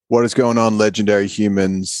What is going on, legendary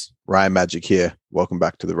humans? Ryan Magic here. Welcome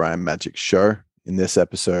back to the Ryan Magic Show. In this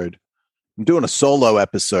episode, I'm doing a solo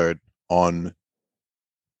episode on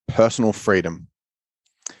personal freedom,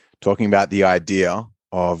 talking about the idea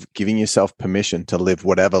of giving yourself permission to live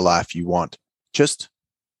whatever life you want, just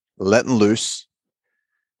letting loose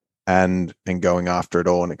and going after it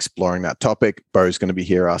all and exploring that topic. Bo's going to be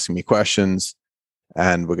here asking me questions,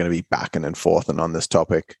 and we're going to be backing and forthing on this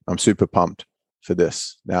topic. I'm super pumped for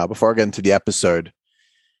this. Now, before I get into the episode,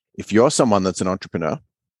 if you're someone that's an entrepreneur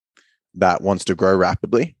that wants to grow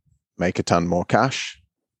rapidly, make a ton more cash,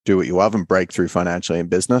 do what you love, and break through financially in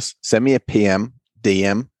business, send me a DM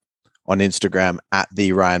on Instagram at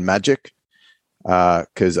the Ryan Magic,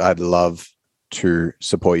 because I'd love to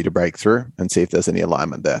support you to break through and see if there's any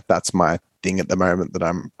alignment there. That's my thing at the moment that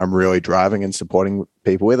I'm really driving and supporting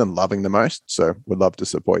people with and loving the most. So would love to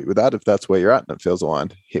support you with that. If that's where you're at and it feels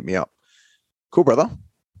aligned, hit me up. Cool, brother.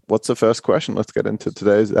 What's the first question? Let's get into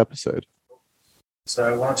today's episode. So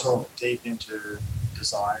I want to talk deep into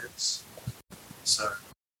desires. So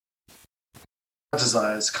where do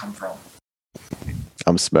desires come from?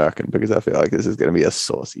 I'm smirking because I feel like this is going to be a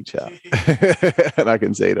saucy chat. And I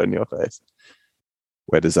can see it on your face.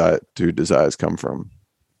 Where do desires come from?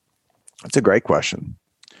 That's a great question.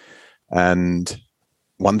 And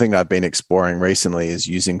one thing I've been exploring recently is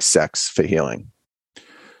using sex for healing.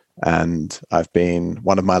 And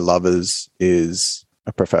one of my lovers is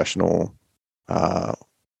a professional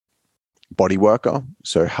body worker,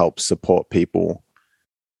 so helps support people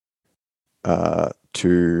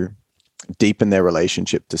to deepen their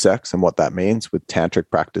relationship to sex and what that means with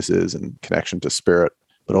tantric practices and connection to spirit,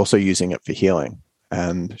 but also using it for healing.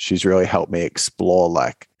 And she's really helped me explore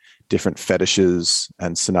like different fetishes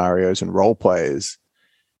and scenarios and role plays,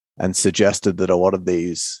 and suggested that a lot of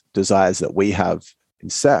these desires that we have in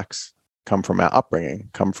sex come from our upbringing,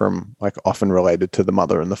 come from like often related to the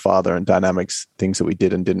mother and the father and dynamics, things that we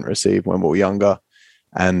did and didn't receive when we were younger.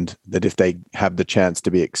 And that if they have the chance to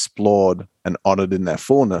be explored and honored in their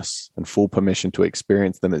fullness and full permission to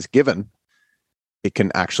experience them as given, it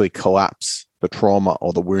can actually collapse the trauma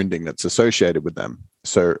or the wounding that's associated with them.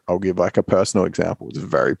 So I'll give like a personal example. It's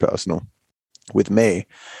very personal. With me, it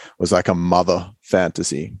was like a mother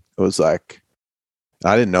fantasy. It was like,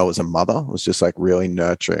 I didn't know it was a mother. It was just like really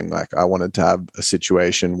nurturing. Like I wanted to have a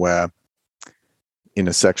situation where in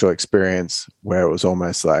a sexual experience where it was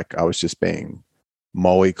almost like I was just being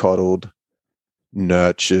mollycoddled,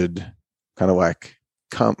 nurtured, kind of like,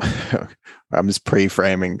 come, I'm just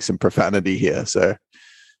pre-framing some profanity here. So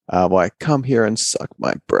like, come here and suck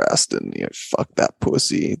my breast and, fuck that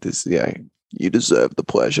pussy. You deserve the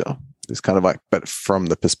pleasure. It's kind of like, but from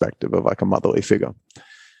the perspective of like a motherly figure.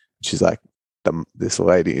 She's like, this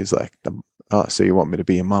lady is like, oh, so you want me to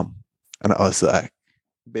be your mum? And I was like,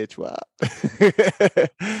 bitch, what?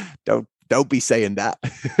 Don't be saying that.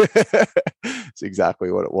 It's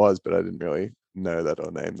exactly what it was, but I didn't really know that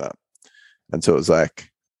or name that. And so it was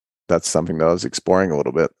like, that's something that I was exploring a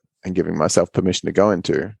little bit and giving myself permission to go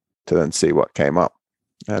into, to then see what came up.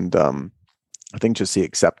 And I think just the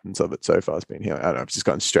acceptance of it so far has been healing. I don't know, I've just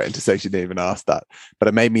gone straight into sex. You didn't even ask that, but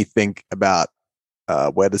it made me think about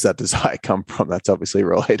where does that desire come from? That's obviously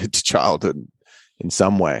related to childhood in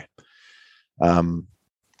some way. Why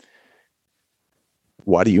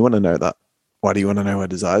do you want to know that? Why do you want to know where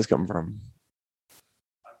desires come from?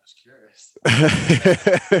 I'm just curious.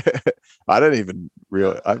 I haven't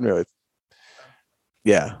really.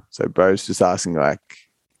 Yeah. So Bo's just asking like,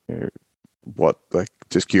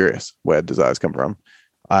 just curious where desires come from.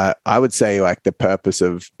 I would say like the purpose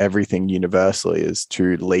of everything universally is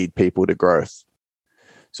to lead people to growth.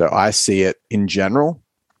 So I see it in general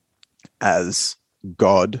as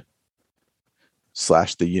God /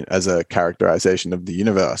 as a characterization of the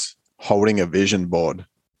universe, holding a vision board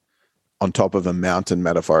on top of a mountain,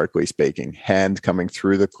 metaphorically speaking, hand coming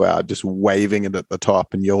through the cloud, just waving it at the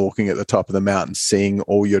top, and you're walking at the top of the mountain, seeing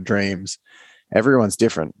all your dreams. Everyone's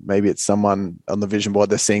different. Maybe it's someone on the vision board,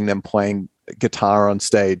 they're seeing them playing guitar on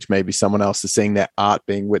stage. Maybe someone else is seeing their art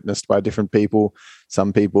being witnessed by different people.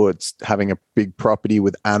 Some people, it's having a big property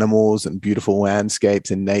with animals and beautiful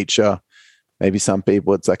landscapes in nature. Maybe some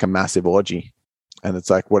people, it's like a massive orgy. And it's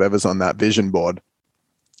like whatever's on that vision board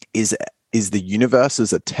is the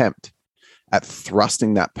universe's attempt at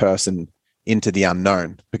thrusting that person into the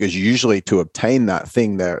unknown. Because usually to obtain that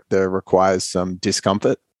thing, there requires some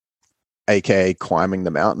discomfort, aka climbing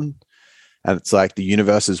the mountain. And it's like the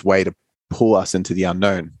universe's way to pull us into the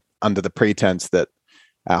unknown under the pretense that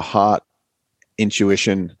our heart,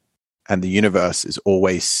 intuition, and the universe is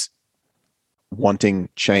always wanting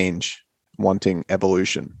change, wanting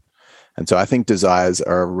evolution. And so I think desires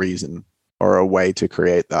are a reason or a way to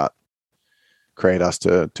create that, create us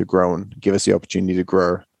to grow and give us the opportunity to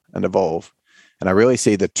grow and evolve. And I really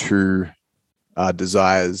see the two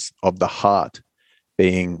desires of the heart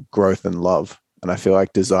being growth and love. And I feel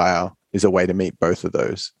like desire is a way to meet both of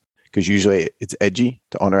those, because usually it's edgy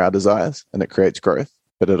to honor our desires and it creates growth,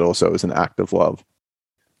 but it also is an act of love.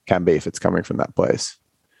 Can be if it's coming from that place.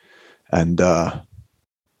 And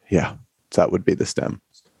yeah, so that would be the stem.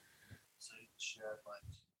 So you shared like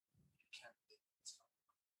it can be.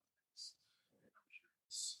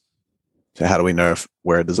 So how do we know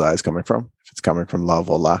where a desire is coming from? If it's coming from love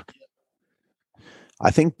or lack? I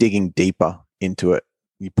think digging deeper into it,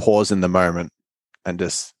 you pause in the moment and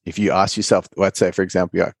just, if you ask yourself, let's say, for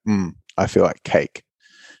example, you're like, I feel like cake.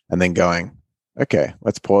 And then going, okay,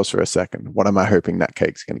 let's pause for a second. What am I hoping that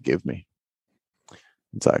cake's going to give me?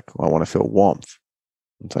 It's like, well, I want to feel warmth.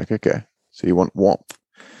 It's like, okay, so you want warmth.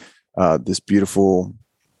 This beautiful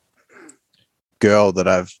girl that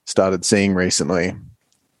I've started seeing recently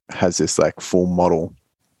has this like full model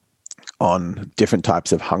on different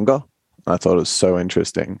types of hunger. I thought it was so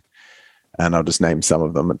interesting. And I'll just name some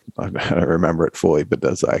of them. I don't remember it fully, but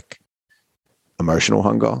there's like emotional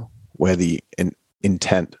hunger, where the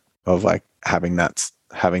intent of like having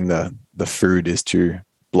the food is to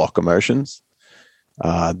block emotions.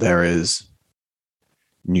 There is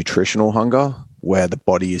nutritional hunger, where the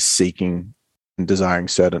body is seeking and desiring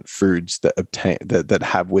certain foods that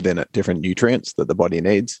have within it different nutrients that the body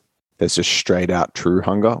needs. There's just straight out true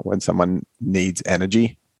hunger, when someone needs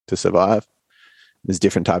energy to survive. There's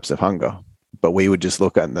different types of hunger, but we would just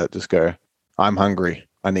look at that, just go, I'm hungry,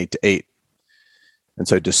 I need to eat. And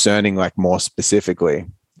so discerning like more specifically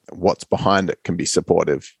what's behind it can be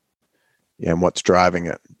supportive, and what's driving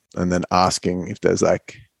it. And then asking if there's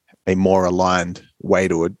like a more aligned way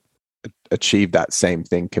to achieve that same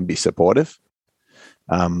thing can be supportive.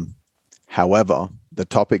 However, the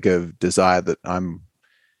topic of desire that I'm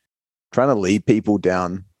trying to lead people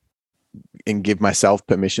down and give myself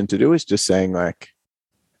permission to do is just saying like,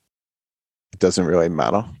 it doesn't really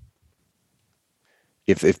matter.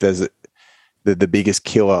 If there's the biggest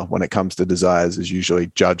killer when it comes to desires is usually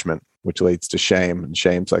judgment, which leads to shame. And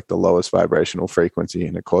shame's like the lowest vibrational frequency,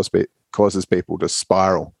 and it causes people to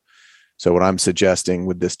spiral. So what I'm suggesting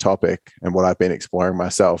with this topic and what I've been exploring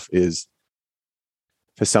myself is,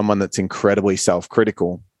 for someone that's incredibly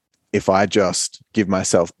self-critical, if I just give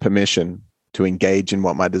myself permission to engage in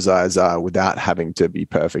what my desires are without having to be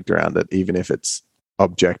perfect around it, even if it's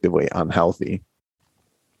objectively unhealthy,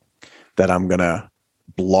 that I'm going to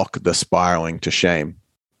block the spiraling to shame.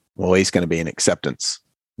 Well, he's going to be in acceptance.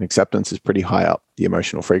 And acceptance is pretty high up the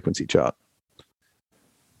emotional frequency chart.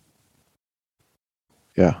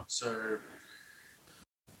 Yeah. So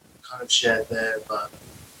kind of shared there, but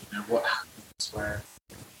what happens where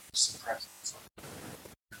you suppress something?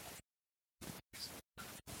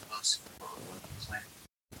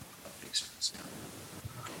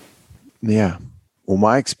 Yeah. Well,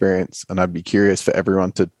 my experience, and I'd be curious for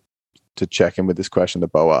everyone to check in with this question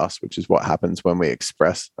that Bo asked, which is what happens when we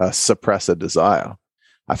suppress a desire.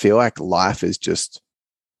 I feel like life is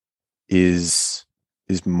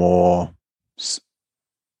more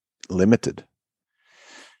limited.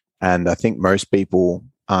 And I think most people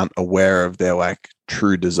aren't aware of their like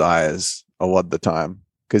true desires a lot of the time,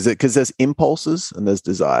 because there's impulses and there's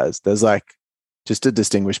desires. There's like, just to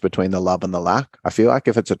distinguish between the love and the lack. I feel like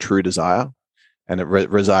if it's a true desire and it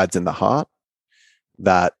resides in the heart,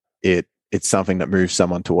 that it's something that moves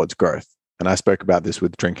someone towards growth. And I spoke about this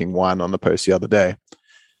with drinking wine on the post the other day,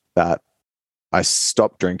 that I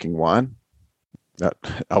stopped drinking wine.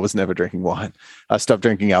 I was never drinking wine. I stopped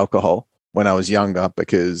drinking alcohol when I was younger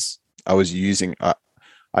because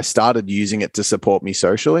I started using it to support me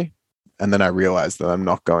socially. And then I realized that I'm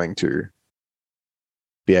not going to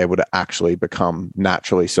be able to actually become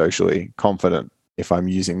naturally socially confident if I'm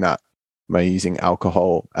using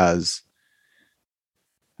alcohol as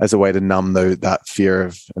a way to numb that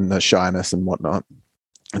fear and the shyness and whatnot.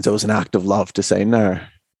 And so it was an act of love to say, no,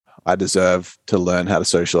 I deserve to learn how to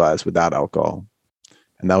socialize without alcohol.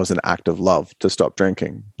 And that was an act of love to stop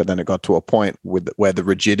drinking. But then it got to a point where the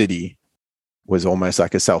rigidity was almost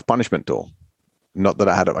like a self-punishment tool. Not that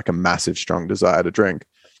I had like a massive, strong desire to drink,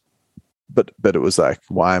 but it was like,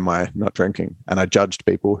 why am I not drinking? And I judged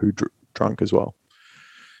people who drunk as well.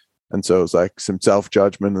 And so it was like some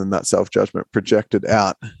self-judgment, and that projected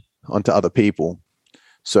out onto other people.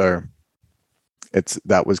 So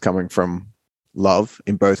that was coming from love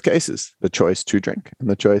in both cases, the choice to drink and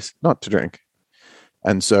the choice not to drink.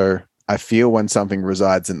 And so I feel when something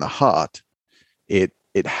resides in the heart, it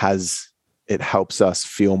it helps us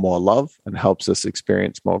feel more love and helps us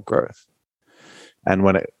experience more growth. And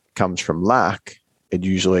when it comes from lack, it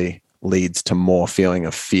usually leads to more feeling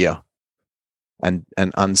of fear and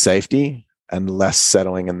unsafety and less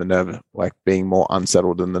settling in the nerve, like being more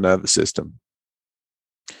unsettled in the nervous system.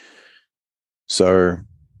 So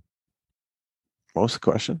what was the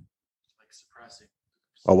question? Like suppressing.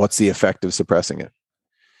 Oh, what's the effect of suppressing it?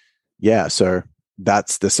 Yeah, so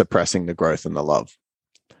that's the suppressing the growth and the love.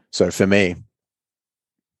 So for me,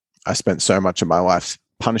 I spent so much of my life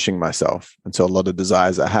punishing myself. And so a lot of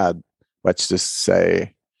desires I had, let's just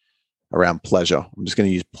say around pleasure. I'm just going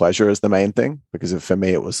to use pleasure as the main thing because for me,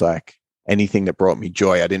 it was like anything that brought me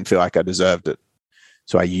joy. I didn't feel like I deserved it.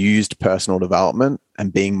 So I used personal development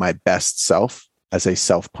and being my best self as a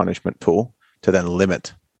self-punishment tool to then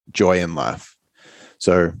limit joy in life.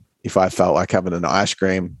 So if I felt like having an ice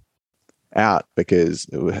cream out because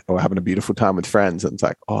or having a beautiful time with friends, and it's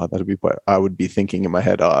like, oh, that'd be what I would be thinking in my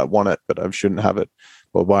head. Oh, I want it, but I shouldn't have it.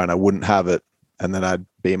 Well, why? And I wouldn't have it. And then I'd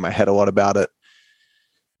be in my head a lot about it.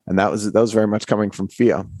 And that was very much coming from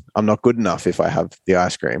fear. I'm not good enough if I have the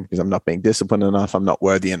ice cream because I'm not being disciplined enough. I'm not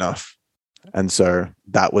worthy enough. And so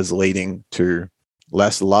that was leading to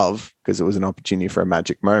less love because it was an opportunity for a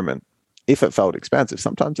magic moment. If it felt expansive,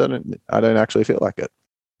 sometimes I don't actually feel like it.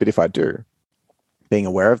 But if I do, being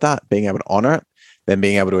aware of that, being able to honor it, then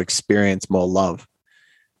being able to experience more love.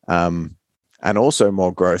 And also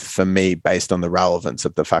more growth for me based on the relevance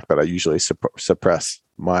of the fact that I usually suppress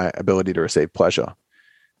my ability to receive pleasure.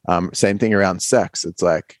 Same thing around sex. It's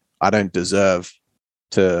like, I don't deserve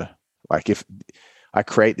to, like, if I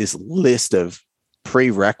create this list of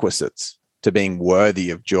prerequisites to being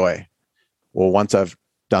worthy of joy. Well, once I've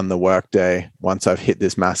done the workday, once I've hit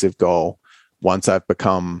this massive goal, once I've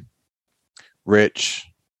become rich,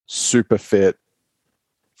 super fit,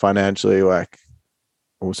 financially, like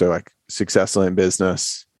also like successful in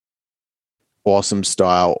business, awesome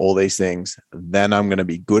style, all these things, then I'm going to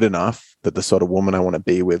be good enough that the sort of woman I want to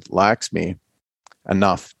be with likes me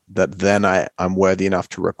enough that then I'm worthy enough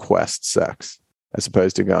to request sex, as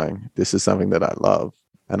opposed to going, this is something that I love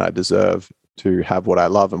and I deserve to have what I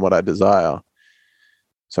love and what I desire.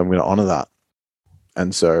 So I'm going to honor that.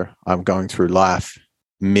 And so I'm going through life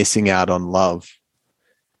missing out on love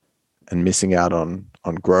and missing out on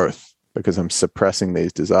growth because I'm suppressing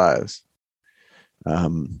these desires.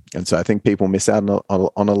 And so I think people miss out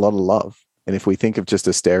on a lot of love. And if we think of just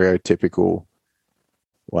a stereotypical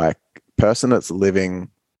like person that's living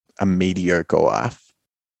a mediocre life,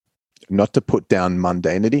 not to put down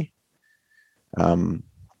mundanity.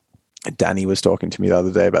 Danny was talking to me the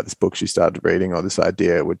other day about this book she started reading, or this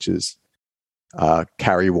idea, which is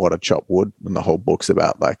carry water, chop wood. And the whole book's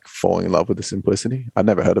about like falling in love with the simplicity. I'd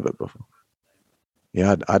never heard of it before.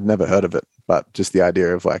 Yeah, I'd never heard of it, but just the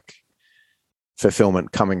idea of like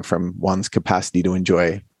fulfillment coming from one's capacity to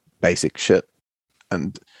enjoy basic shit.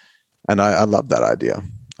 And I love that idea.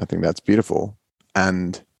 I think that's beautiful.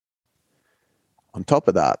 And on top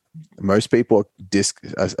of that, most people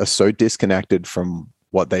are so disconnected from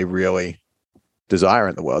what they really desire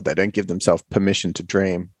in the world. They don't give themselves permission to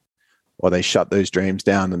dream, or they shut those dreams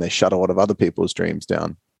down and they shut a lot of other people's dreams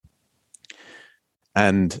down.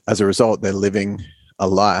 And as a result, they're living a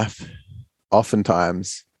life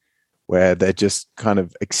oftentimes where they're just kind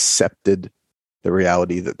of accepted the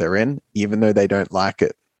reality that they're in, even though they don't like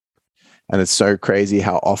it. And it's so crazy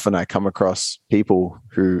how often I come across people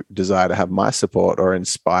who desire to have my support or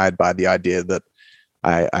inspired by the idea that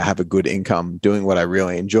I have a good income doing what I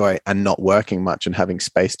really enjoy and not working much and having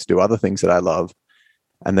space to do other things that I love.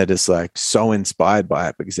 And they're just like so inspired by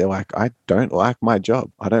it because they're like, I don't like my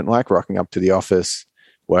job. I don't like rocking up to the office,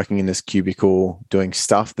 working in this cubicle, doing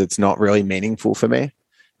stuff that's not really meaningful for me.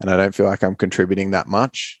 And I don't feel like I'm contributing that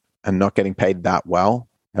much and not getting paid that well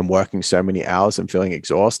and working so many hours and feeling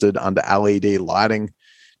exhausted under LED lighting.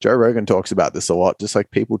 Joe Rogan talks about this a lot, just like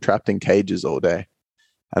people trapped in cages all day.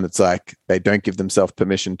 And it's like they don't give themselves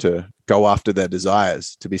permission to go after their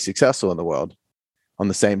desires to be successful in the world. On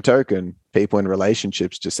the same token, people in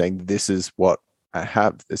relationships just saying, this is what I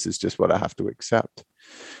have. This is just what I have to accept.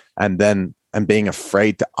 And being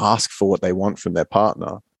afraid to ask for what they want from their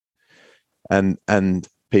partner. And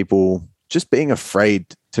people just being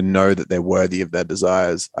afraid to know that they're worthy of their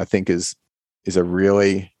desires, I think is a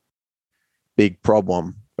really big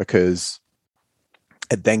problem because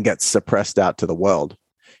it then gets suppressed out to the world.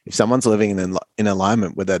 If someone's living in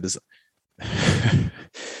alignment with their desire,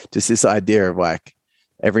 just this idea of like,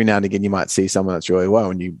 every now and again, you might see someone that's really well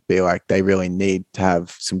and you be like, they really need to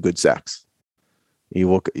have some good sex. You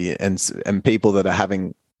look and people that are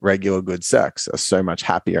having regular good sex are so much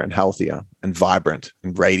happier and healthier and vibrant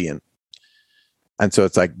and radiant. And so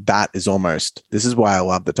it's like, that is almost, this is why I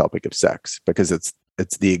love the topic of sex, because it's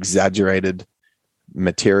the exaggerated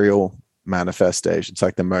material manifestation. It's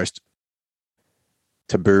like the most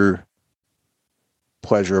taboo,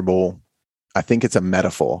 pleasurable. I think it's a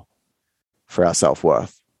metaphor for our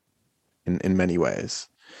self-worth in many ways.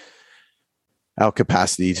 Our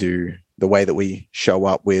capacity to, the way that we show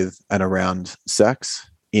up with and around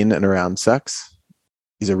sex, in and around sex,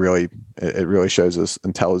 is it really shows us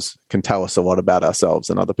and can tell us a lot about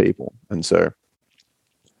ourselves and other people. And so,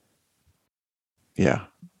 yeah,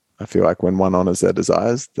 I feel like when one honors their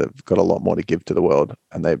desires, they've got a lot more to give to the world,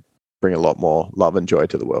 and they bring a lot more love and joy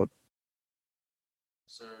to the world.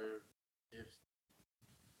 So, if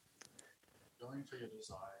going for your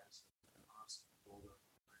desires and asking for the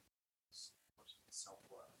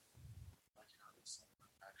self-worth, like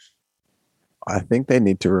self-action. I think they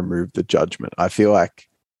need to remove the judgment. I feel like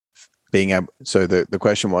being able, so the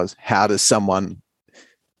question was, how does someone,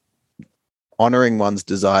 honoring one's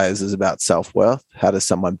desires is about self-worth. How does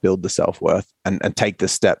someone build the self-worth and take the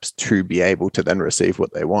steps to be able to then receive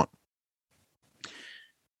what they want?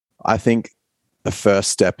 I think the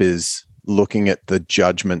first step is looking at the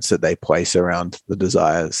judgments that they place around the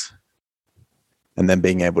desires and then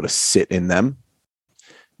being able to sit in them.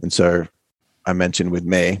 And so I mentioned with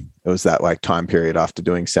me, it was that like time period after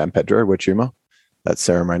doing San Pedro Wachuma, that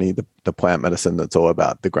ceremony, the plant medicine that's all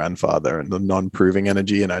about the grandfather and the non-proving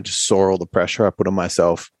energy. And I just saw all the pressure I put on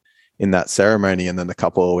myself in that ceremony. And then a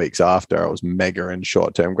couple of weeks after, I was mega in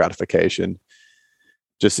short-term gratification,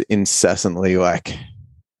 just incessantly like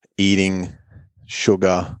eating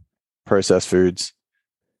sugar, processed foods,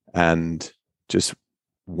 and just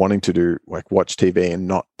wanting to do like watch TV and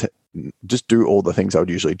not just do all the things I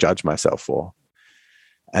would usually judge myself for.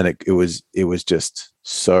 And it was just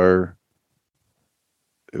so,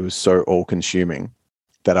 it was so all-consuming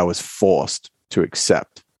that I was forced to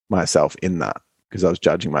accept myself in that, because I was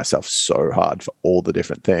judging myself so hard for all the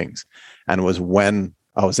different things. And it was when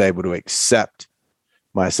I was able to accept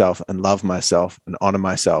myself and love myself and honor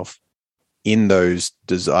myself in those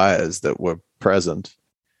desires that were present,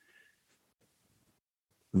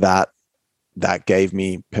 that gave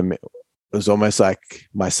me permission. It was almost like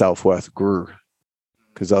my self-worth grew,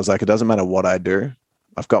 because I was like, it doesn't matter what I do,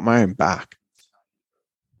 I've got my own back.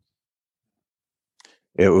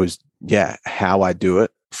 It was, yeah, how I do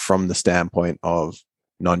it from the standpoint of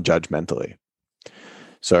non-judgmentally.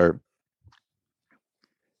 So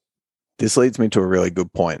this leads me to a really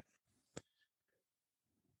good point.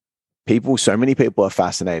 So many people are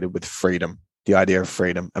fascinated with freedom, the idea of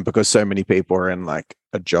freedom. And because so many people are in like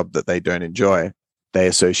a job that they don't enjoy, they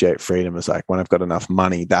associate freedom as like, when I've got enough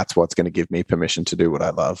money, that's what's going to give me permission to do what I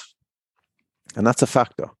love. And that's a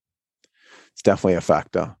factor. It's definitely a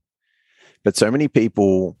factor. But so many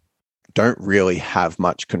people don't really have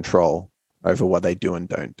much control over what they do and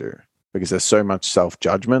don't do, because there's so much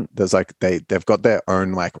self-judgment. There's like, they've got their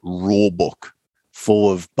own like rule book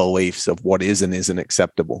full of beliefs of what is and isn't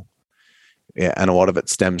acceptable. Yeah. And a lot of it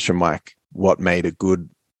stems from like what made a good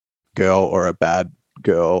girl or a bad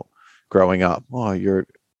girl growing up. Oh, you're a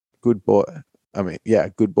good boy. I mean, yeah,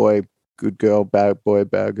 good boy, good girl, bad boy,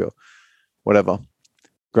 bad girl, whatever,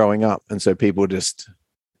 growing up. And so people just,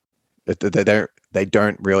 they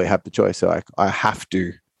don't really have the choice. So like, I have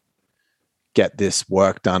to get this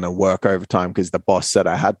work done and work overtime because the boss said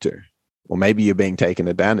I had to. Or maybe you're being taken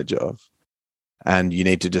advantage of, and you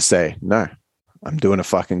need to just say, no, I'm doing a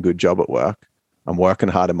fucking good job at work. I'm working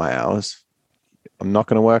hard in my hours. I'm not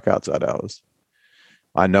going to work outside hours.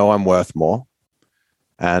 I know I'm worth more.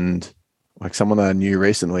 And like someone that I knew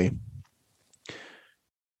recently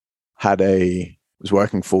was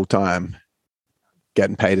working full time,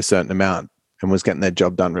 getting paid a certain amount, and was getting their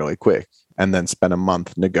job done really quick, and then spent a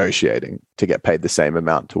month negotiating to get paid the same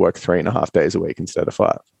amount to work 3.5 days a week instead of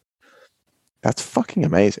 5. That's fucking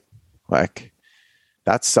amazing. Like,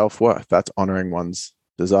 that's self-worth. That's honoring one's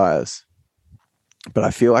desires. But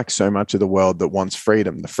I feel like so much of the world that wants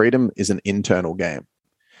freedom, the freedom is an internal game.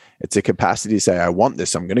 It's a capacity to say, I want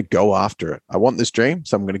this, I'm going to go after it. I want this dream,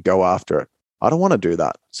 so I'm going to go after it. I don't want to do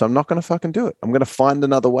that, so I'm not going to fucking do it. I'm going to find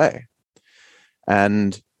another way.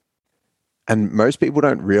 And most people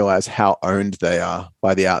don't realize how owned they are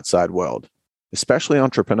by the outside world, especially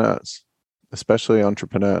entrepreneurs.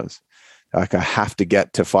 Like, I have to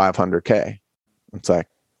get to 500K. It's like,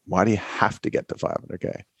 why do you have to get to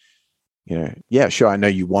 500K? You know, yeah, sure, I know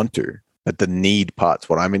you want to, but the need part's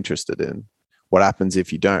what I'm interested in. What happens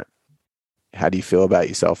if you don't? How do you feel about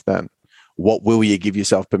yourself then? What will you give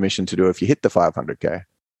yourself permission to do if you hit the 500K?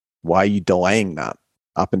 Why are you delaying that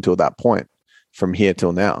up until that point? From here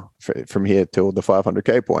till now, from here till the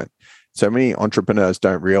 500K point? So many entrepreneurs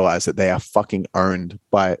don't realize that they are fucking owned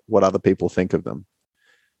by what other people think of them.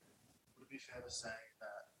 Would it be fair to say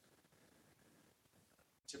that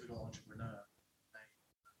typical entrepreneur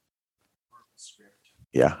spirit?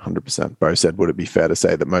 Yeah, 100%. Bo said, would it be fair to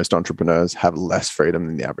say that most entrepreneurs have less freedom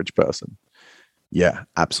than the average person? Yeah,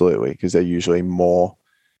 absolutely. Because they're usually more,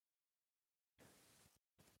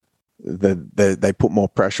 they put more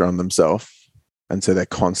pressure on themselves. And so they're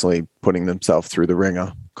constantly putting themselves through the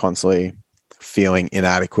ringer, constantly feeling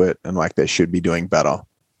inadequate and like they should be doing better.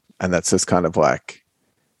 And that's just kind of like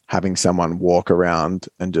having someone walk around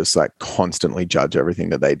and just like constantly judge everything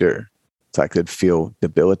that they do. It's like they'd feel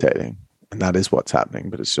debilitating. And that is what's happening,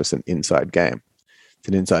 but it's just an inside game. It's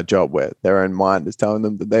an inside job where their own mind is telling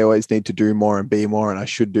them that they always need to do more and be more, and I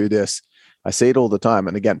should do this. I see it all the time.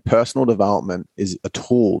 And again, personal development is a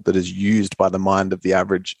tool that is used by the mind of the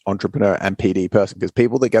average entrepreneur and PD person, because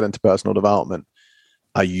people that get into personal development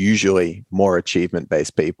are usually more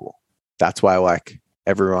achievement-based people. That's why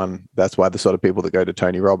that's why the sort of people that go to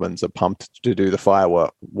Tony Robbins are pumped to do the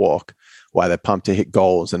firework walk, why they're pumped to hit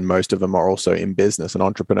goals. And most of them are also in business and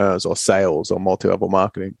entrepreneurs or sales or multi-level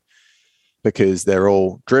marketing, because they're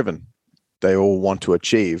all driven. They all want to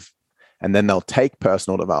achieve. And then they'll take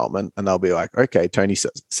personal development and they'll be like, okay, Tony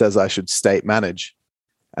says I should state manage.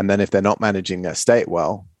 And then if they're not managing their state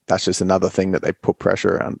well, that's just another thing that they put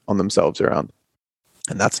pressure on themselves around.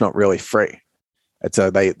 And that's not really free. And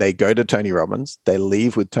so they go to Tony Robbins, they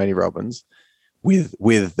leave with Tony Robbins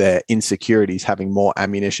with their insecurities having more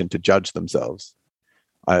ammunition to judge themselves.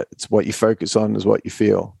 It's what you focus on is what you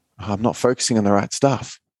feel. Oh, I'm not focusing on the right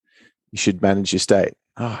stuff. You should manage your state.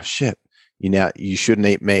 Oh shit. You shouldn't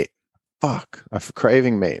eat meat. Fuck. I'm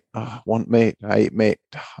craving meat. Oh, I want meat. I eat meat.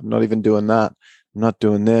 I'm not even doing that. I'm not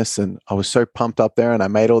doing this. And I was so pumped up there and I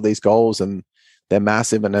made all these goals and they're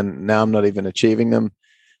massive. And then now I'm not even achieving them.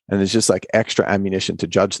 And it's just like extra ammunition to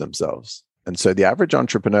judge themselves. And so the average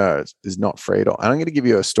entrepreneur is not free at all. And I'm going to give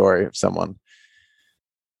you a story of someone.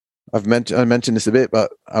 I mentioned this a bit,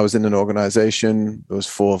 but I was in an organization that was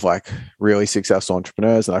full of like really successful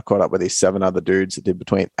entrepreneurs. And I caught up with these 7 other dudes that did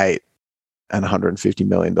between $8 and $150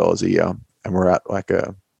 million a year. And we're at like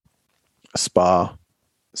a spa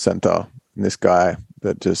center. And this guy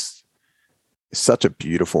that just is such a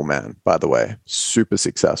beautiful man, by the way, super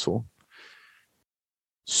successful,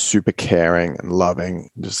 super caring and loving.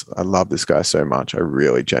 I love this guy so much. I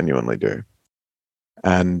really genuinely do.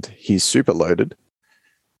 And he's super loaded,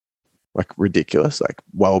 like ridiculous, like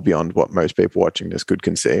well beyond what most people watching this could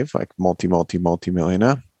conceive, like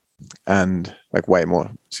multi-millionaire and like way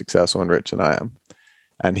more successful and rich than I am.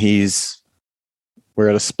 And we're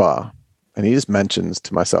at a spa and he just mentions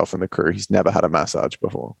to myself and the crew, he's never had a massage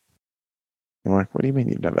before. I'm like, what do you mean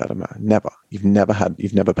you've never had a massage? Never. You've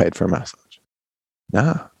never paid for a massage.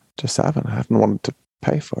 Nah, just haven't. I haven't wanted to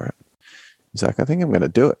pay for it. He's like, I think I'm going to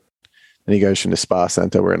do it. And he goes from the spa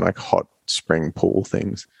center. We're in like hot spring pool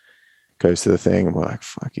things. Goes to the thing. And we're like,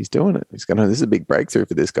 fuck, he's doing it. This is a big breakthrough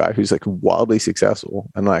for this guy who's like wildly successful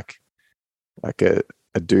and like a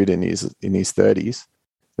dude in his 30s.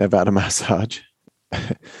 Never had a massage.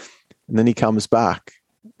 And then he comes back.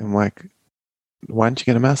 And I'm like, why don't you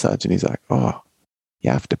get a massage? And he's like, oh,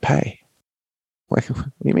 you have to pay. I'm like, what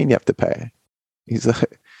do you mean you have to pay? He's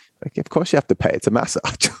like, of course you have to pay. It's a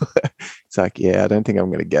massage. It's like, yeah, I don't think I'm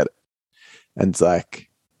going to get it. And it's like,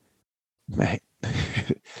 mate,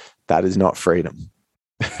 that is not freedom.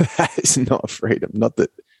 That is not freedom. Not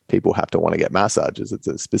that people have to want to get massages. It's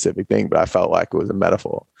a specific thing, but I felt like it was a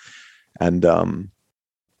metaphor. And there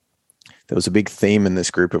was a big theme in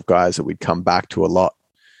this group of guys that we'd come back to a lot,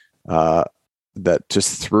 that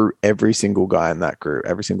just threw every single guy in that group,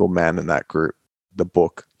 every single man in that group, the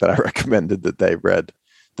book that I recommended that they read,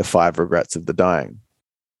 The 5 Regrets of the Dying.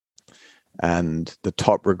 And the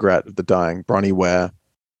top regret of the dying, Bronnie Ware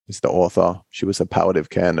is the author. She was a palliative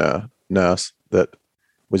care nurse that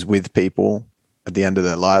was with people at the end of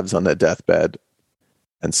their lives on their deathbed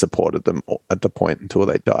and supported them at the point until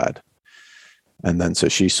they died. And then so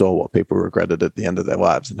she saw what people regretted at the end of their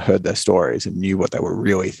lives and heard their stories and knew what they were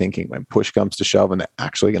really thinking when push comes to shove and they're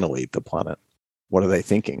actually going to leave the planet. What are they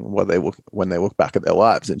thinking? When they look back at their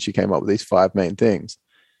lives? And she came up with these 5 main things.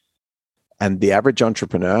 And the average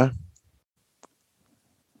entrepreneur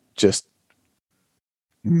just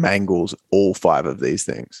mangles all 5 of these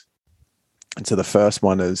things. And so the first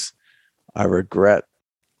one is, I regret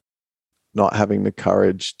not having the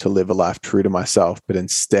courage to live a life true to myself, but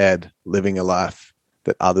instead living a life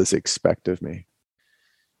that others expect of me.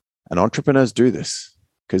 And entrepreneurs do this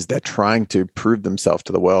because they're trying to prove themselves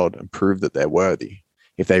to the world and prove that they're worthy.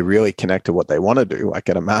 If they really connect to what they want to do, like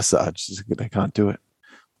get a massage, they can't do it.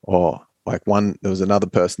 Or like there was another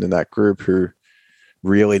person in that group who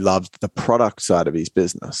really loved the product side of his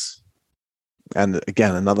business. And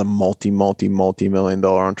again, another multi-million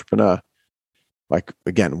dollar entrepreneur. Like,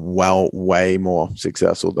 again, way more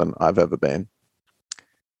successful than I've ever been.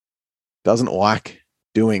 Doesn't like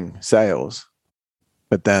doing sales,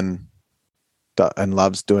 but then and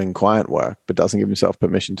loves doing client work, but doesn't give himself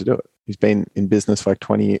permission to do it. He's been in business for like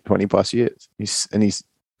 20 plus years. He's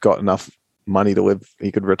got enough money to live.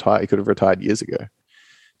 He could retire. He could have retired years ago.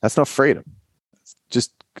 That's not freedom. It's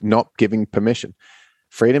just not giving permission.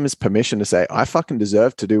 Freedom is permission to say, I fucking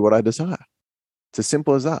deserve to do what I desire. It's as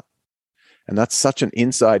simple as that. And that's such an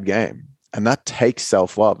inside game. And that takes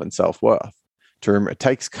self-love and self-worth. It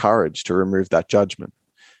takes courage to remove that judgment.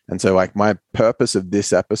 And so like my purpose of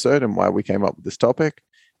this episode and why we came up with this topic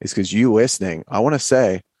is because you listening, I want to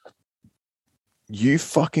say, you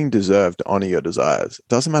fucking deserve to honor your desires. It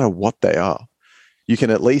doesn't matter what they are. You can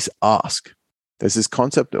at least ask. There's this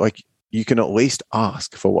concept like you can at least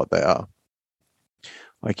ask for what they are.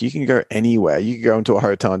 Like you can go anywhere. You can go into a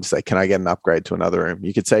hotel and just say, can I get an upgrade to another room?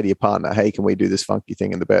 You could say to your partner, hey, can we do this funky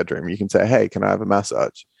thing in the bedroom? You can say, hey, can I have a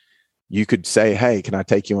massage? You could say, hey, can I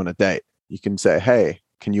take you on a date? You can say, hey,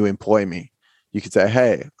 can you employ me? You could say,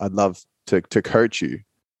 hey, I'd love to coach you.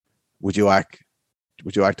 Would you like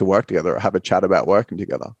to work together or have a chat about working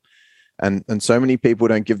together? And so many people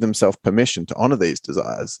don't give themselves permission to honor these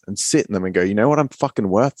desires and sit in them and go, you know what, I'm fucking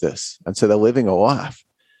worth this. And so they're living a life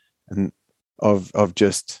and of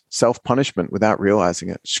just self-punishment without realizing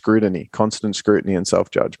it, scrutiny, constant scrutiny and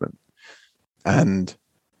self-judgment. And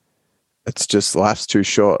it's just life's too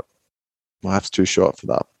short. Life's too short for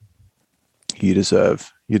that. You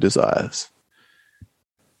deserve your desires.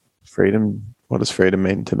 Freedom, what does freedom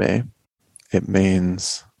mean to me? It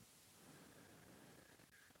means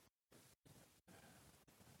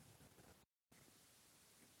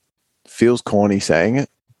feels corny saying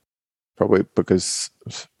it, probably because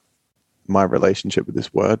of my relationship with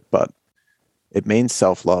this word, but it means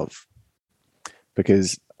self-love,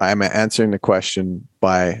 because I'm answering the question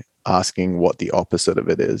by asking what the opposite of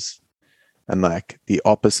it is. And like the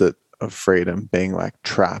opposite of freedom being like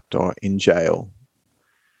trapped or in jail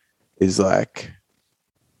is like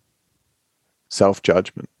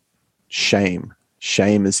self-judgment, shame.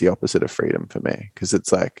 Shame is the opposite of freedom for me, because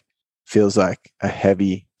it's like feels like a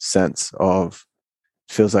heavy sense of,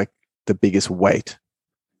 feels like the biggest weight,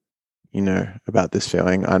 you know, about this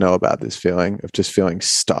feeling. I know about this feeling of just feeling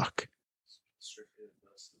stuck.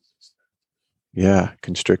 Yeah,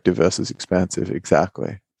 constrictive versus expansive,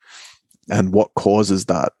 exactly. And what causes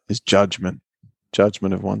that is judgment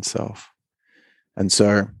of oneself. And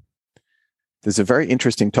so there's a very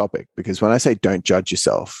interesting topic, because when I say don't judge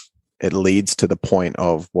yourself, it leads to the point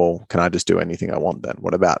of, well, can I just do anything I want then?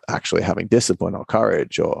 What about actually having discipline or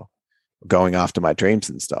courage or going after my dreams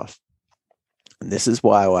and stuff? And this is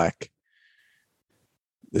why like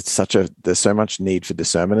there's so much need for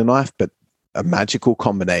discernment in life, but a magical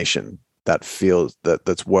combination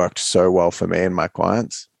that's worked so well for me and my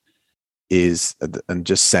clients is, and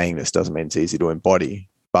just saying this doesn't mean it's easy to embody,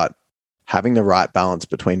 but having the right balance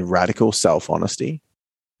between radical self-honesty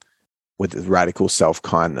with radical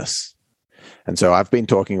self-kindness. And so I've been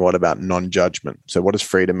talking a lot about non-judgment. So what does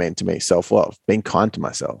freedom mean to me? Self-love, being kind to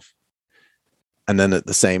myself. And then at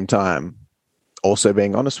the same time, also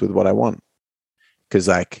being honest with what I want. Because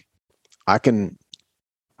like I can,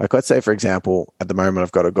 like let's say for example, at the moment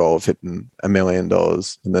I've got a goal of hitting $1 million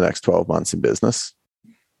in the next 12 months in business.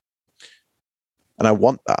 And I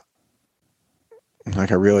want that.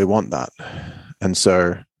 Like I really want that. And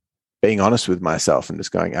so being honest with myself and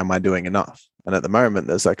just going, am I doing enough? And at the moment,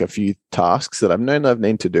 there's like a few tasks that I've known I've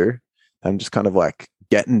need to do. I'm just kind of like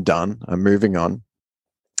getting done. I'm moving on.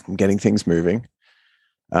 I'm getting things moving.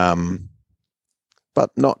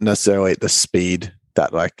 But not necessarily at the speed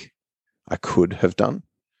that like I could have done.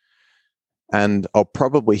 And I'll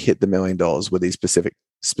probably hit the $1 million with these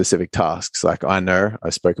specific tasks. Like I know I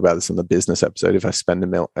spoke about this in the business episode. If I spend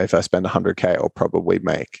 $100K, I'll probably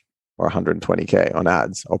make, or $120K on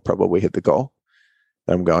ads, I'll probably hit the goal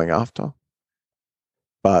that I'm going after.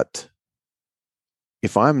 But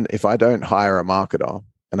if I don't hire a marketer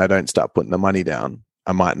and I don't start putting the money down,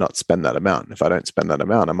 I might not spend that amount. If I don't spend that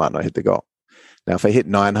amount, I might not hit the goal. Now, if I hit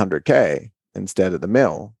 900K instead of the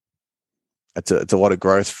mil, it's a lot of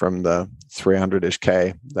growth from the 300-ish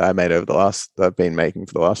K that I made that I've been making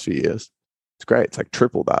for the last few years. It's great. It's like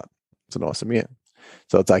triple that. It's an awesome year.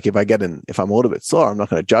 So it's like if I'm a little bit slower, I'm not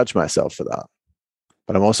going to judge myself for that.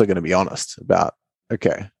 But I'm also going to be honest about,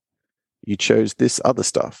 okay, you chose this other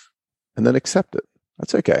stuff and then accept it.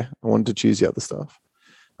 That's okay. I wanted to choose the other stuff.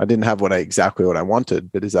 I didn't have exactly what I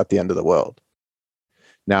wanted, but is that the end of the world?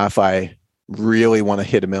 Now, if I really want to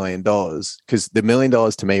hit $1 million, because the $1 million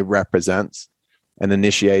to me represents an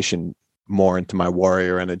initiation more into my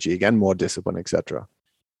warrior energy, again, more discipline, etc.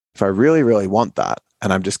 If I really, really want that,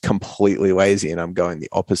 and I'm just completely lazy and I'm going the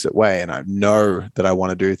opposite way, and I know that I want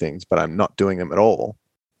to do things, but I'm not doing them at all,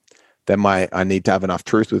 then I need to have enough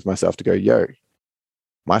truth with myself to go, yo,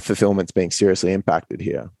 my fulfillment's being seriously impacted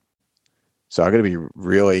here. So I got to be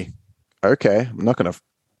really, okay, I'm not going to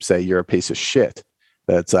say you're a piece of shit,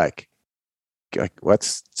 but it's like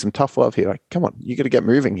what's some tough love here? Like, come on, you got to get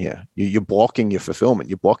moving here. You're blocking your fulfillment.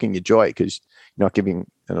 You're blocking your joy because you're not giving,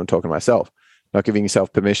 and I'm talking to myself, not giving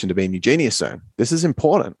yourself permission to be in your genius zone. This is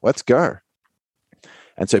important. Let's go.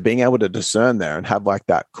 And so being able to discern there and have like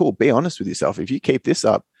that, cool, be honest with yourself. If you keep this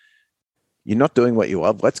up, you're not doing what you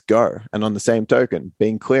love. Let's go. And on the same token,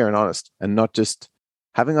 being clear and honest and not just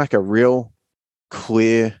having like a real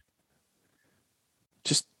clear,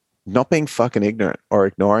 just not being fucking ignorant or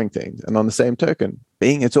ignoring things. And on the same token,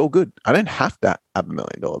 it's all good. I don't have to have $1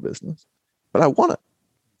 million business, but I want it.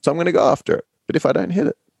 So I'm going to go after it. But if I don't hit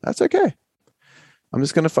it, that's okay. I'm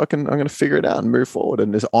going to figure it out and move forward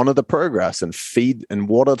and just honor the progress and feed and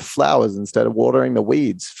water the flowers instead of watering the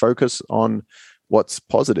weeds. Focus on what's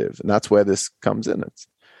positive. And that's where this comes in. It's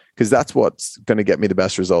because that's what's going to get me the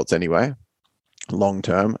best results anyway, long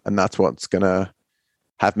term. And that's what's going to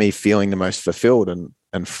have me feeling the most fulfilled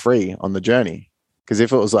and free on the journey. Because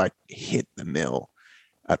if it was like hit the mill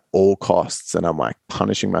at all costs and I'm like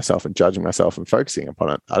punishing myself and judging myself and focusing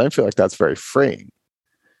upon it, I don't feel like that's very freeing.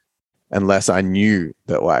 Unless I knew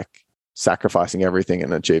that like sacrificing everything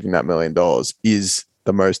and achieving that $1 million is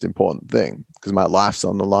the most important thing because my life's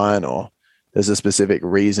on the line or there's a specific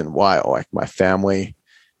reason why, or like my family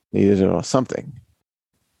needed it or something.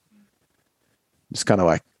 Just kind of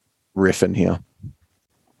like riffing here.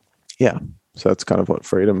 Yeah. So that's kind of what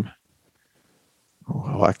freedom. Oh,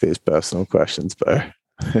 I like these personal questions, Bo.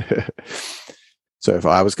 So if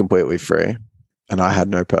I was completely free and I had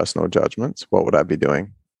no personal judgments, what would I be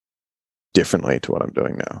doing differently to what I'm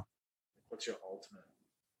doing now? What's your ultimate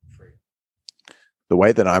freedom? The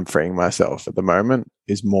way that I'm freeing myself at the moment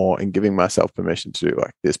is more in giving myself permission to do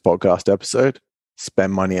like this podcast episode,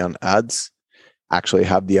 spend money on ads, actually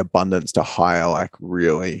have the abundance to hire like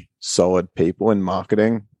really solid people in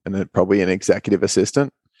marketing and then probably an executive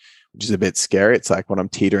assistant, which is a bit scary. It's like what I'm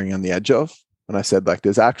teetering on the edge of. And I said, like,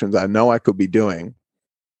 there's actions I know I could be doing,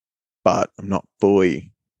 but I'm not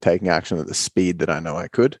fully taking action at the speed that I know I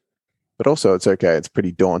could. But also it's okay. It's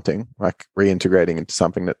pretty daunting, like reintegrating into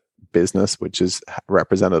something that business, which has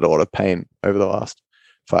represented a lot of pain over the last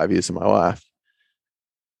 5 years of my life.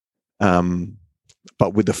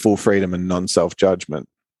 But with the full freedom and non-self-judgment,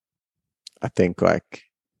 I think like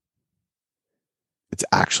it's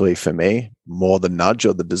actually for me more the nudge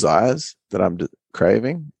or the desires that I'm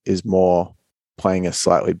craving is more playing a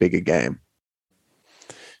slightly bigger game.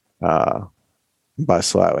 By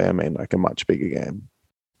slightly, I mean like a much bigger game.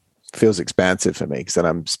 Feels expansive for me because then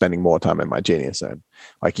I'm spending more time in my genius zone.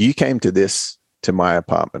 Like you came to my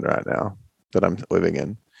apartment right now that I'm living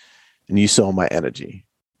in, and you saw my energy.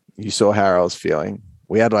 You saw how I was feeling.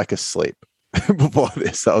 We had like a sleep before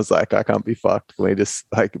this. I was like, I can't be fucked. Can we just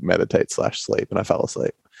like meditate / sleep? And I fell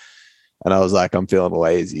asleep. And I was like, I'm feeling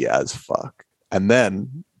lazy as fuck. And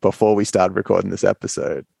then before we started recording this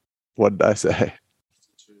episode, what did I say?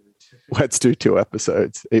 Let's do 2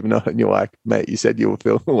 episodes. Even though you're like, mate, you said you were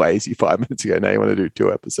feeling lazy 5 minutes ago. Now you want to do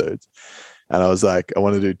 2 episodes. And I was like, I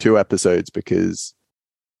want to do 2 episodes because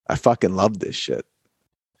I fucking love this shit.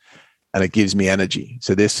 And it gives me energy.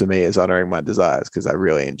 So this for me is honoring my desires because I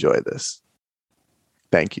really enjoy this.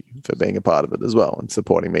 Thank you for being a part of it as well and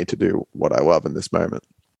supporting me to do what I love in this moment.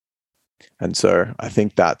 And so I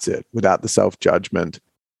think that's it. Without the self-judgment,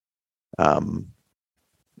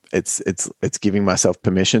 it's giving myself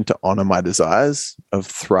permission to honor my desires of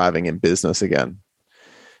thriving in business again.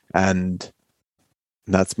 And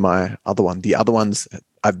that's my other one. The other ones,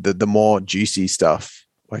 the more juicy stuff,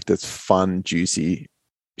 like this fun, juicy,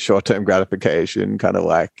 short-term gratification, kind of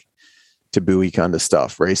like taboo-y kind of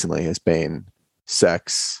stuff recently has been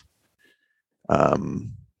sex,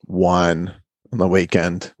 wine on the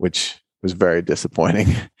weekend, which was very disappointing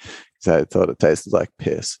because I thought it tasted like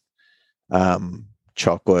piss.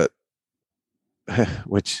 Chocolate,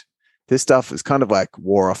 which this stuff is kind of like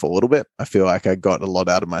wore off a little bit. I feel like I got a lot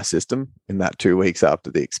out of my system in that 2 weeks after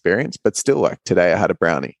the experience, but still like today I had a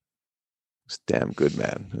brownie. It's damn good,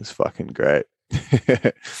 man. It was fucking great.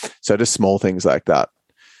 So just small things like that.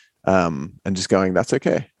 And just going, that's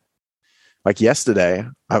okay. Like yesterday,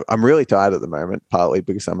 I'm really tired at the moment, partly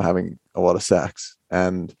because I'm having a lot of sex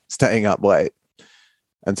and staying up late.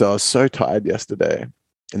 And so I was so tired yesterday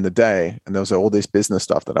in the day, and there was all this business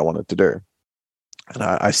stuff that I wanted to do. And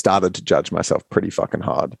I started to judge myself pretty fucking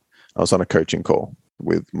hard. I was on a coaching call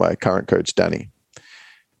with my current coach, Danny,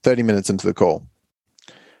 30 minutes into the call.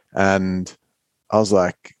 And I was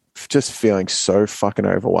like, just feeling so fucking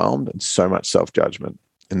overwhelmed and so much self-judgment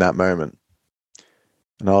in that moment.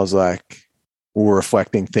 And I was like,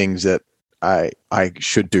 reflecting things that I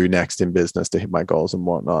should do next in business to hit my goals and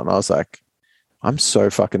whatnot. And I was like, I'm so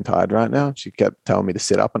fucking tired right now. She kept telling me to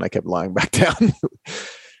sit up and I kept lying back down.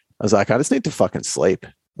 I was like, I just need to fucking sleep.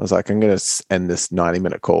 I was like, I'm going to end this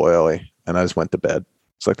 90-minute call early. And I just went to bed.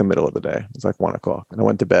 It's like the middle of the day. It was like 1:00. And I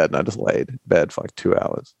went to bed and I just laid in bed for like 2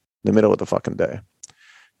 hours in the middle of the fucking day.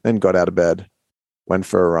 Then got out of bed, went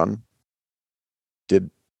for a run, did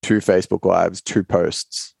 2 Facebook Lives, 2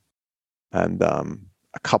 posts, and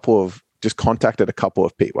just contacted a couple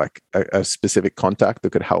of people, like a specific contact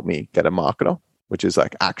that could help me get a marketer, which is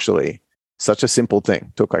like actually such a simple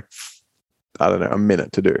thing. Took like, I don't know, a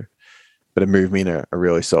minute to do, but it moved me in a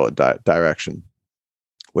really solid direction,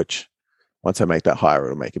 which once I make that hire,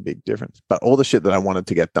 it'll make a big difference. But all the shit that I wanted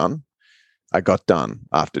to get done, I got done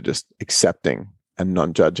after just accepting and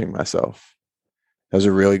non-judging myself. That was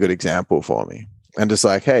a really good example for me. And just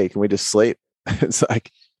like, hey, can we just sleep? It's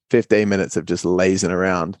like 15 minutes of just lazing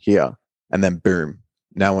around here. And then boom,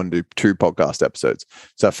 now I want to do 2 podcast episodes.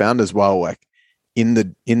 So I found as well, like in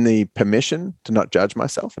the permission to not judge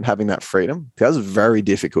myself and having that freedom, that was very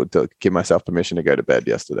difficult to give myself permission to go to bed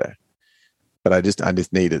yesterday. But I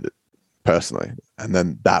just needed it personally. And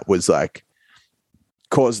then that was like,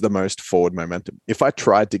 caused the most forward momentum. If I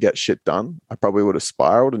tried to get shit done, I probably would have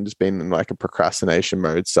spiraled and just been in like a procrastination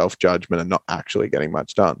mode, self-judgment, and not actually getting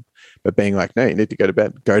much done. But being like, no, you need to go to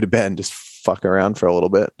bed and just fuck around for a little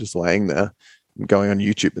bit, just laying there and going on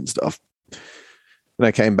YouTube and stuff. And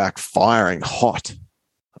I came back firing hot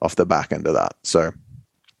off the back end of that. So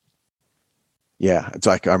yeah, it's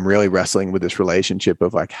like I'm really wrestling with this relationship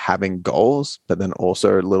of like having goals, but then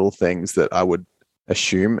also little things that I would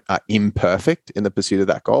assume are imperfect in the pursuit of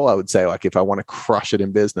that goal. I would say, like, if I want to crush it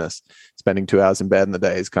in business, spending 2 hours in bed in the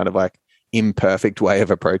day is kind of like imperfect way of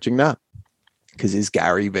approaching that. Because is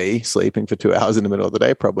Gary V sleeping for 2 hours in the middle of the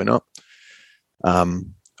day? Probably not.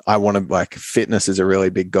 I want to, like, fitness is a really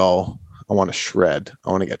big goal. I want to shred.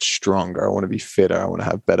 I want to get stronger. I want to be fitter. I want to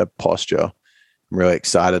have better posture. I'm really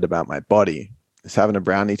excited about my body. Is having a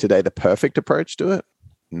brownie today the perfect approach to it?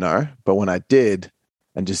 No. But when I did,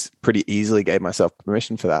 and just pretty easily gave myself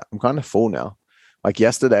permission for that, I'm kind of full now. Like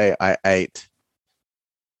yesterday, I ate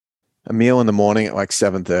a meal in the morning at like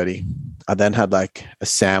 7:30. I then had like a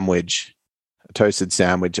toasted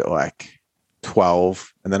sandwich at like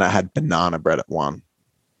 12. And then I had banana bread at 1.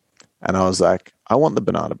 And I was like, I want the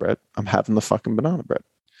banana bread. I'm having the fucking banana bread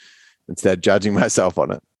instead of judging myself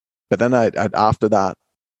on it. But then after that,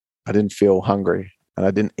 I didn't feel hungry and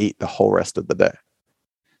I didn't eat the whole rest of the day.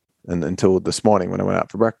 And until this morning when I went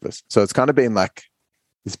out for breakfast. So it's kind of been like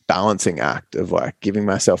this balancing act of like giving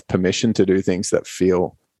myself permission to do things that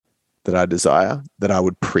I desire, that I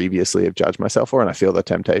would previously have judged myself for. And I feel the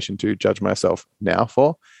temptation to judge myself now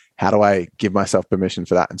for. How do I give myself permission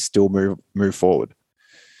for that and still move forward?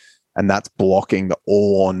 And that's blocking the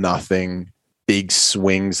all or nothing big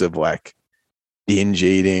swings of like binge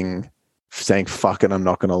eating, saying, fuck it, I'm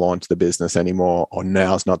not going to launch the business anymore, or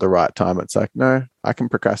now's not the right time. It's like, no, I can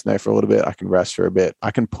procrastinate for a little bit. I can rest for a bit.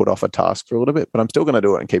 I can put off a task for a little bit, but I'm still going to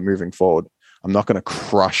do it and keep moving forward. I'm not going to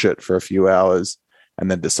crush it for a few hours and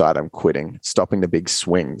then decide I'm quitting, stopping the big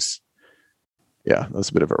swings. Yeah, that's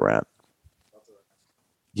a bit of a rant.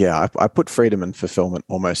 Yeah, I put freedom and fulfillment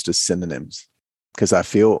almost as synonyms because I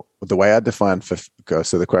feel the way I define,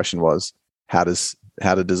 so the question was, how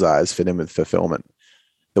do desires fit in with fulfillment?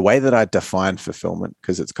 The way that I define fulfillment,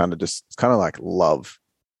 because it's kind of like love.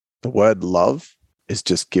 The word love is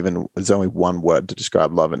just given, there's only one word to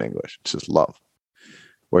describe love in English. It's just love.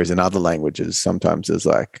 Whereas in other languages, sometimes there's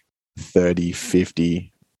like 30,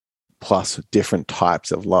 50 plus different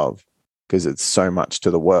types of love because it's so much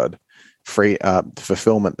to the word.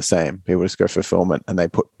 Fulfillment, the same. People just go fulfillment and they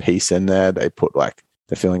put peace in there. They put like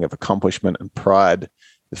the feeling of accomplishment and pride.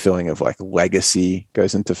 The feeling of like legacy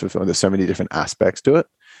goes into fulfillment. There's so many different aspects to it.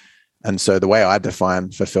 And so the way I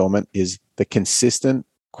define fulfillment is the consistent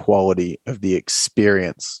quality of the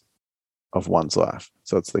experience of one's life.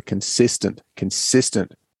 So it's the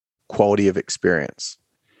consistent quality of experience.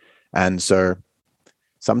 And so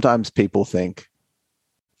sometimes people think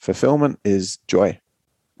fulfillment is joy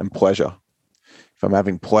and pleasure. If I'm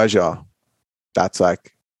having pleasure, that's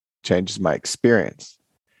like changes my experience.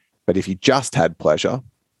 But if you just had pleasure,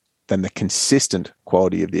 then the consistent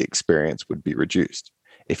quality of the experience would be reduced.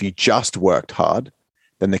 If you just worked hard,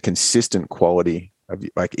 then the consistent quality of,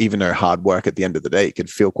 like, even though hard work at the end of the day, you could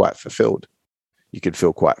feel quite fulfilled. You could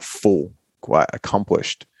feel quite full, quite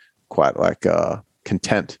accomplished, quite like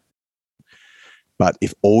content. But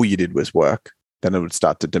if all you did was work, then it would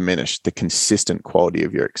start to diminish the consistent quality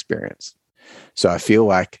of your experience. So I feel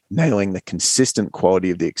like nailing the consistent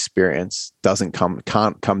quality of the experience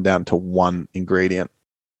can't come down to one ingredient.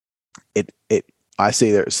 I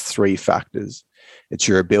see there's three factors. It's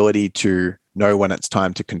your ability to know when it's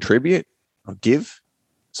time to contribute or give.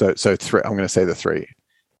 So three, I'm going to say the three: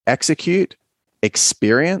 execute,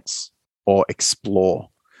 experience, or explore.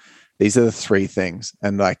 These are the three things.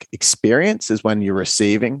 And like, experience is when you're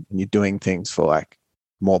receiving and you're doing things for like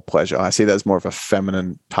more pleasure. I see that as more of a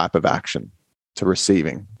feminine type of action to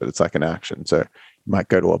receiving, but it's like an action. So you might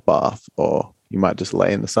go to a bath, or you might just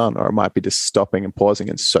lay in the sun, or it might be just stopping and pausing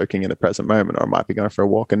and soaking in the present moment, or it might be going for a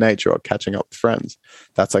walk in nature or catching up with friends.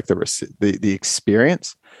 That's like the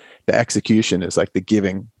experience. The execution is like the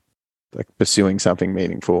giving, like pursuing something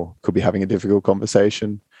meaningful. Could be having a difficult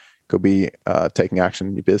conversation, could be taking action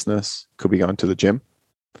in your business, could be going to the gym,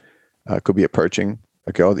 could be approaching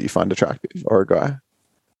a girl that you find attractive, or a guy,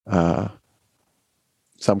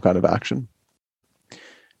 some kind of action.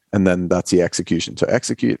 And then that's the execution. So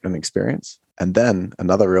execute and experience. And then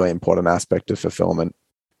another really important aspect of fulfillment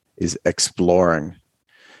is exploring.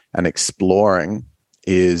 And exploring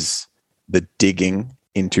is the digging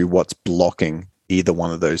into what's blocking either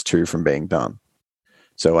one of those two from being done.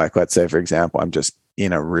 So like, let's say, for example, I'm just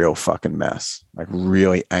in a real fucking mess, like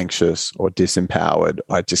really anxious or disempowered.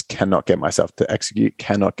 I just cannot get myself to execute,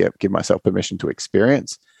 cannot give myself permission to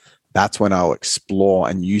experience. That's when I'll explore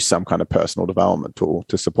and use some kind of personal development tool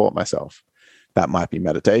to support myself. That might be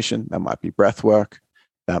meditation, that might be breath work,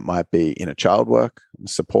 that might be inner child work,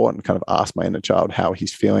 support, and kind of ask my inner child how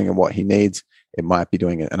he's feeling and what he needs. It might be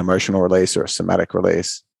doing an emotional release or a somatic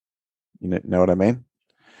release. You know what I mean?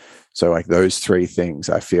 So like, those three things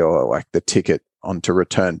I feel are like the ticket on to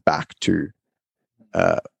return back to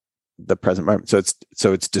the present moment.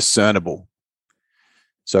 So it's discernible.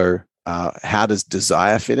 So how does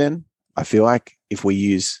desire fit in? I feel like if we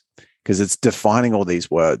use, because it's defining all these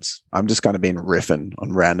words, I'm just kind of been riffing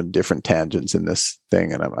on random different tangents in this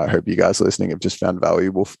thing. And I hope you guys listening have just found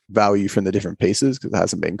value from the different pieces, because it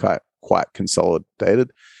hasn't been quite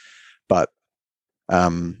consolidated. But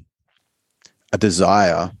a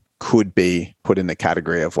desire could be put in the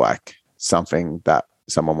category of like something that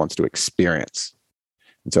someone wants to experience.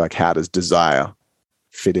 And so like, how does desire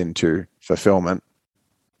fit into fulfillment?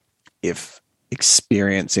 If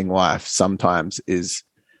experiencing life sometimes is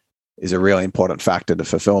a really important factor to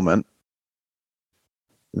fulfillment,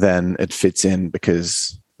 then it fits in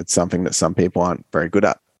because it's something that some people aren't very good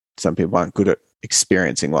at. Some people aren't good at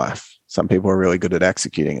experiencing life. Some people are really good at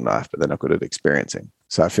executing life, but they're not good at experiencing.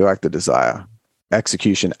 So I feel like the desire,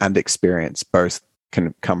 execution, and experience both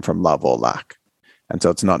can come from love or lack. And so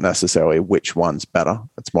it's not necessarily which one's better.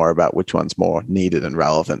 It's more about which one's more needed and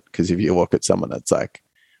relevant. Because if you look at someone that's like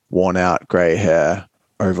worn out, gray hair,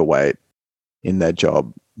 overweight, in their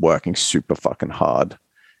job, working super fucking hard,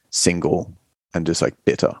 single, and just like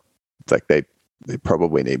bitter, it's like they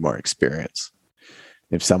probably need more experience.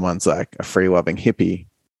 If someone's like a free loving hippie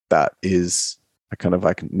that is a kind of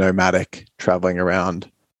like nomadic, traveling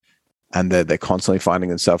around, and they're constantly finding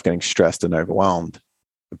themselves getting stressed and overwhelmed,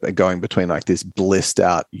 they're going between like this blissed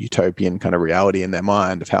out utopian kind of reality in their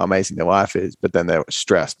mind of how amazing their life is, but then they're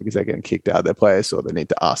stressed because they're getting kicked out of their place, or they need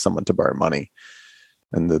to ask someone to borrow money,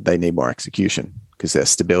 and they need more execution because their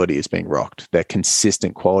stability is being rocked. Their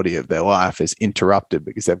consistent quality of their life is interrupted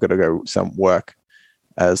because they've got to go some work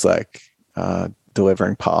as like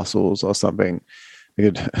delivering parcels or something.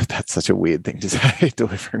 That's such a weird thing to say,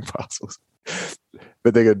 delivering parcels.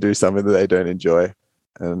 But they're going to do something that they don't enjoy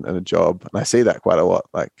and a job. And I see that quite a lot.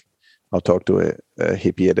 Like, I'll talk to a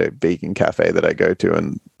hippie at a vegan cafe that I go to,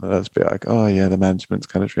 and I'll just be like, oh yeah, the management's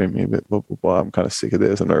kind of treating me a bit, blah, blah, blah. I'm kind of sick of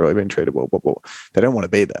this. I'm not really being treated well, blah, blah. They don't want to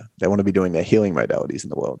be there. They want to be doing their healing modalities in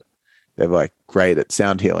the world. They're like great at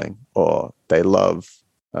sound healing, or they love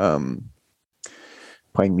playing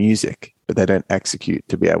music, but they don't execute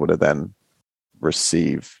to be able to then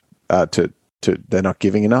receive, they're not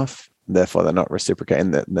giving enough. Therefore, they're not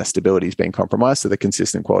reciprocating. Their stability is being compromised. So the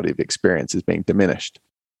consistent quality of the experience is being diminished.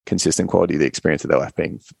 Consistent quality of the experience of their life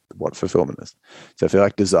being what fulfillment is. So I feel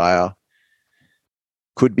like desire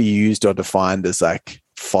could be used or defined as like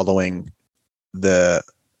following the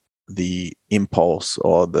impulse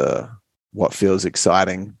or what feels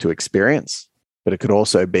exciting to experience. but it could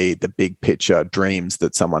also be the big picture dreams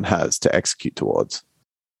that someone has to execute towards.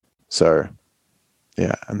 So,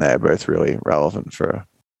 yeah, and they're both really relevant for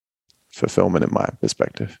fulfillment in my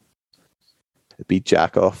perspective. It'd be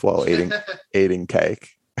jack off while eating cake.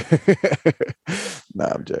 No,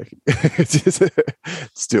 I'm joking.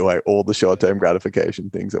 Just do like all the short-term gratification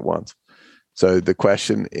things at once. So the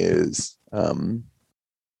question is,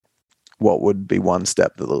 what would be one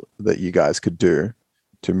step that you guys could do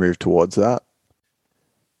to move towards that?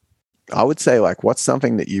 I would say, like, what's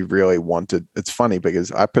something that you really wanted? It's funny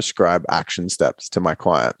because I prescribe action steps to my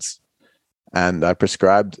clients, and I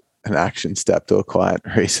prescribed an action step to a client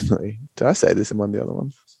recently. Did I say this in one of the other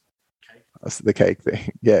ones? That's the cake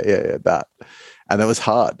thing. Yeah, that. And it was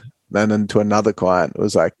hard. Then to another client, it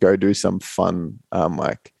was like, go do some fun,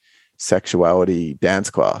 like sexuality dance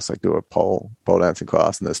class, like do a pole dancing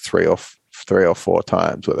class. And there's three or four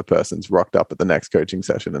times where the person's rocked up at the next coaching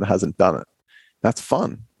session and hasn't done it. That's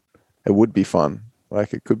fun. It would be fun.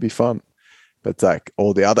 Like, it could be fun. But it's like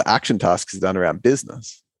all the other action tasks is done around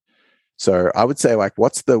business. So I would say, like,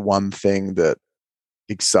 what's the one thing that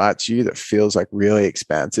excites you, that feels like really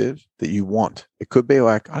expansive, that you want? It could be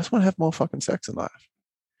like, I just want to have more fucking sex in life.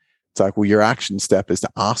 It's like, well, your action step is to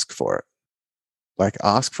ask for it. Like,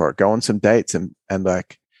 ask for it. Go on some dates and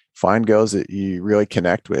like find girls that you really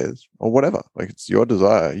connect with, or whatever. Like, it's your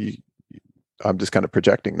desire. I'm just kind of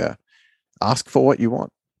projecting there. Ask for what you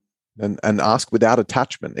want, and ask without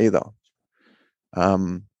attachment either.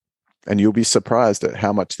 And you'll be surprised at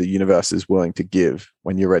how much the universe is willing to give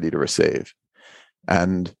when you're ready to receive.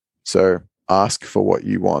 And so ask for what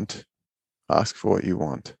you want. Ask for what you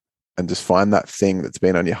want. And just find that thing that's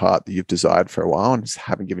been on your heart that you've desired for a while and just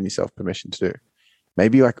haven't given yourself permission to do.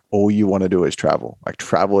 Maybe like all you want to do is travel. Like,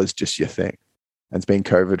 travel is just your thing. And it's been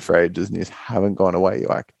COVID for ages and you just haven't gone away. You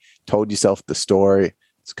like told yourself the story.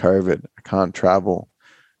 It's COVID. I can't travel.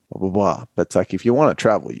 Blah, blah, blah. But it's like, if you want to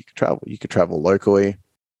travel, you can travel. You could travel locally.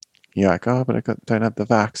 You're like, oh, but don't have the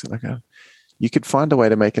vax. And you could find a way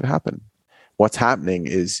to make it happen. What's happening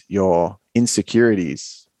is your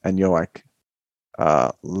insecurities and your like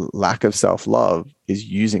lack of self-love is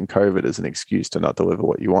using COVID as an excuse to not deliver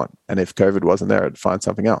what you want. And if COVID wasn't there, I'd find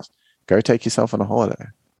something else. Go take yourself on a holiday.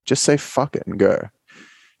 Just say fuck it and go.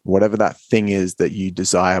 Whatever that thing is that you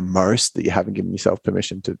desire most that you haven't given yourself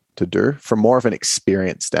permission to do, from more of an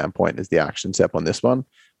experience standpoint, is the action step on this one.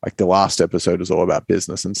 Like, the last episode was all about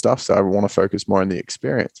business and stuff. So I want to focus more on the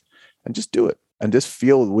experience and just do it and just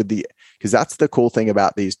feel because that's the cool thing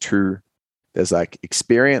about these two. There's like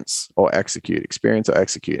experience or execute,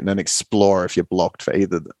 and then explore if you're blocked for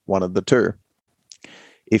either one of the two.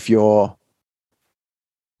 If you're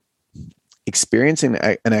experiencing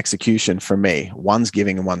an execution, for me, one's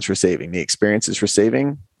giving and one's receiving. The experience is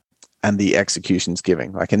receiving and the execution's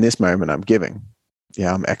giving. Like, in this moment, I'm giving.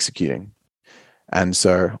 Yeah, I'm executing. And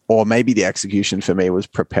so, or maybe the execution for me was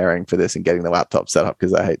preparing for this and getting the laptop set up,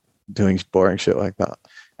 because I hate doing boring shit like that.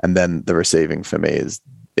 And then the receiving for me is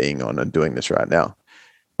being on and doing this right now.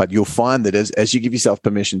 But you'll find that as you give yourself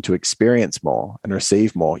permission to experience more and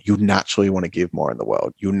receive more, you naturally want to give more in the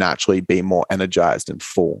world. You'll naturally be more energized and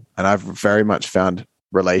full. And I've very much found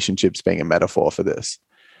relationships being a metaphor for this.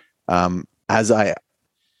 As I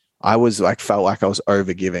was like, felt like I was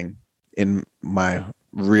over giving in my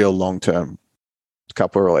real long-term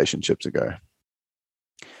couple of relationships ago.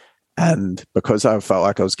 And because I felt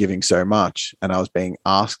like I was giving so much and I was being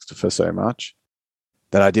asked for so much,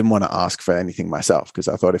 that I didn't want to ask for anything myself, because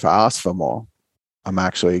I thought if I ask for more, I'm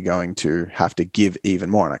actually going to have to give even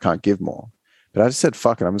more, and I can't give more. But I just said,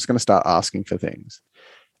 fuck it, I'm just going to start asking for things.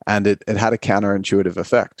 And it had a counterintuitive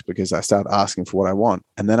effect, because I started asking for what I want.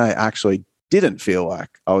 And then I actually didn't feel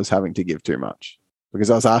like I was having to give too much, because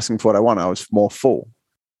I was asking for what I want. I was more full.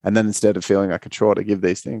 And then instead of feeling like a chore to give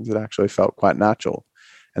these things, it actually felt quite natural.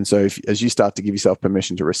 And so as you start to give yourself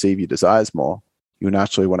permission to receive your desires more, you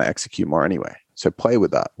naturally want to execute more anyway. So play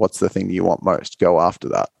with that. What's the thing that you want most? Go after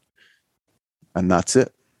that. And that's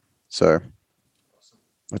it. So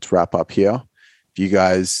let's wrap up here. If you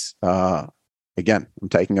guys, again, I'm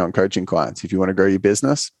taking on coaching clients. If you want to grow your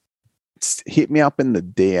business, hit me up in the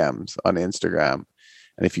DMs on Instagram.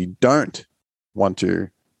 And if you don't want to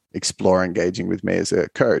explore engaging with me as a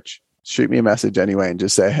coach, shoot me a message anyway and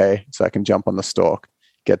just say, hey, so I can jump on the stalk,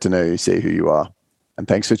 get to know you, see who you are. And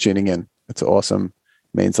thanks for tuning in. It's awesome.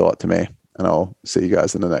 It means a lot to me. And I'll see you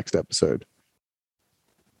guys in the next episode.